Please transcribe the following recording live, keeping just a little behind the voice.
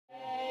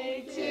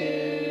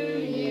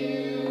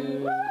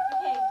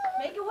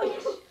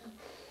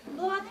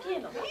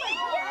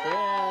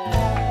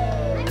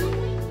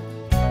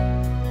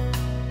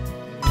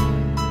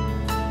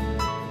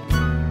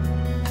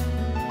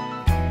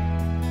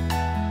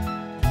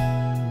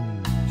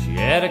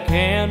had a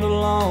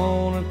candle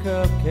on her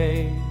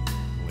cupcake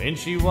when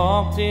she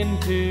walked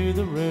into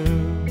the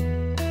room.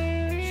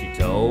 She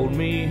told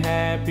me,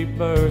 "Happy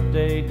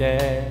birthday,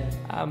 Dad,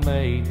 I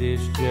made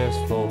this just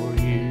for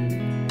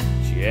you."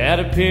 She had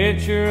a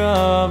picture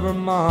of her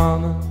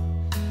mama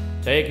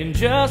taken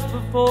just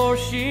before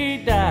she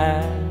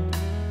died.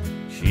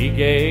 She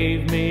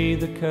gave me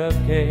the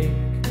cupcake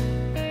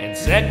and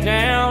sat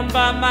down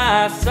by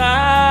my side.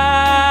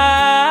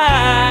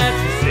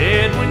 She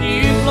said, "When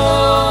you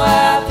blow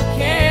out the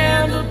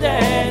candle,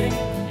 Daddy,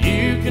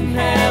 you can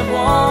have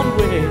one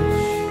wish."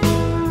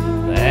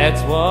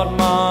 That's what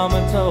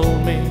Mama told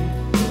me,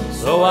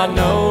 so I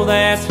know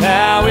that's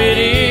how it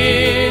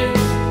is.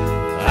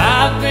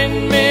 I've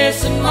been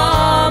missing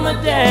Mama,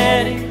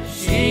 Daddy,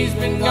 she's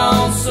been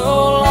gone so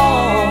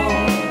long.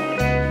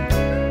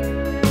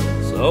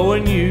 So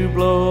when you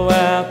blow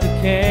out the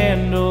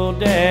candle,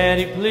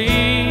 Daddy,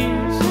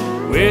 please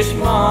wish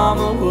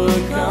Mama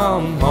would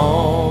come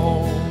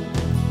home.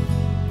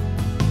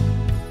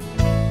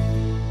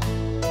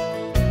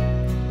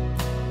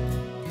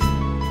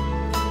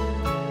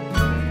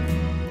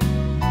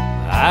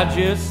 I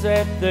just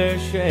sat there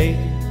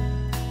shaking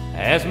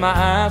as my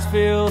eyes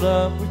filled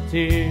up with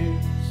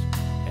tears,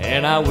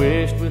 and I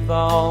wished with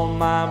all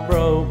my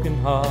broken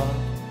heart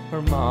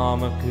her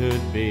mama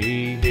could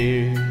be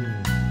here.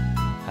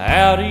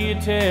 How do you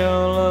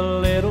tell a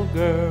little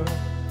girl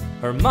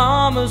her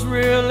mama's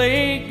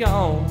really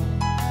gone,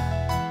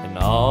 and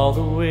all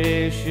the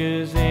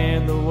wishes in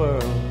the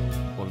world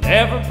will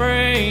never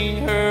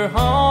bring her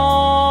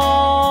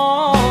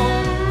home?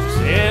 She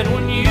said,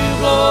 "When you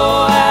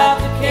blow out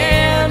the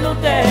candle,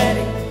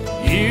 Daddy,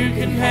 you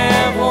can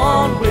have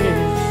one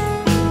wish."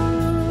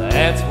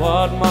 That's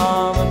what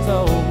Mama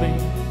told me,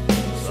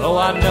 so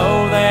I know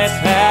that's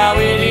how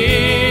it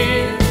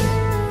is.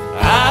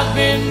 I've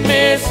been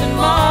missing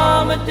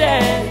Mama,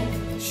 Daddy,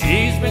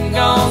 she's been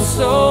gone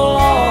so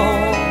long.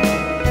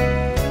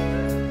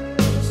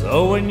 So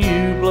when you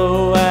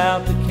blow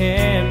out the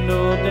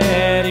candle,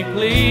 Daddy,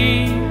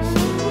 please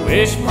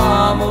wish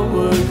Mama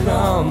would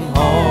come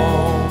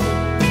home.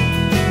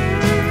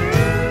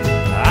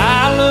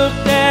 I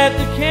looked at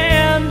the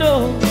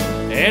candle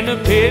and the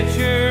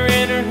picture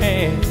in her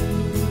hand,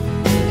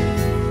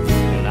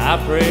 and I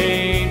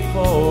prayed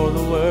for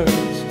the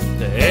words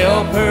to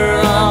help her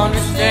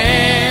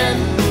understand.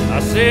 I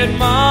said,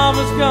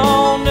 "Mama's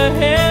gone to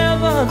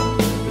heaven,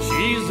 but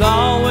she's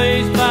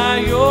always by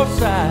your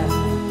side.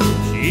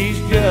 She's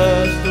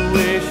just a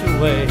wish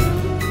away,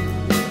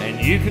 and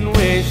you can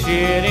wish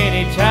it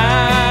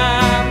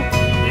anytime."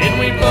 Then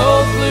we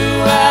both blew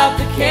out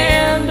the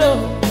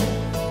candle,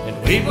 and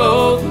we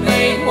both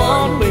made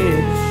one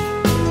wish.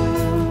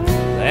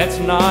 That's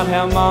not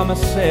how Mama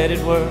said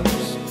it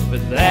works,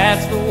 but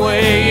that's the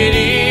way it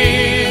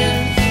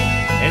is.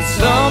 And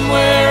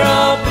somewhere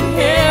up in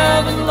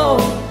heaven,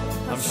 Lord,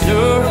 I'm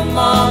sure her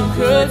mom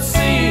could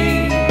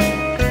see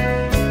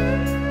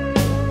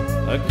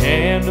a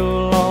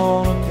candle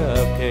on a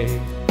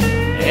cupcake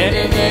and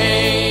an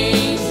angel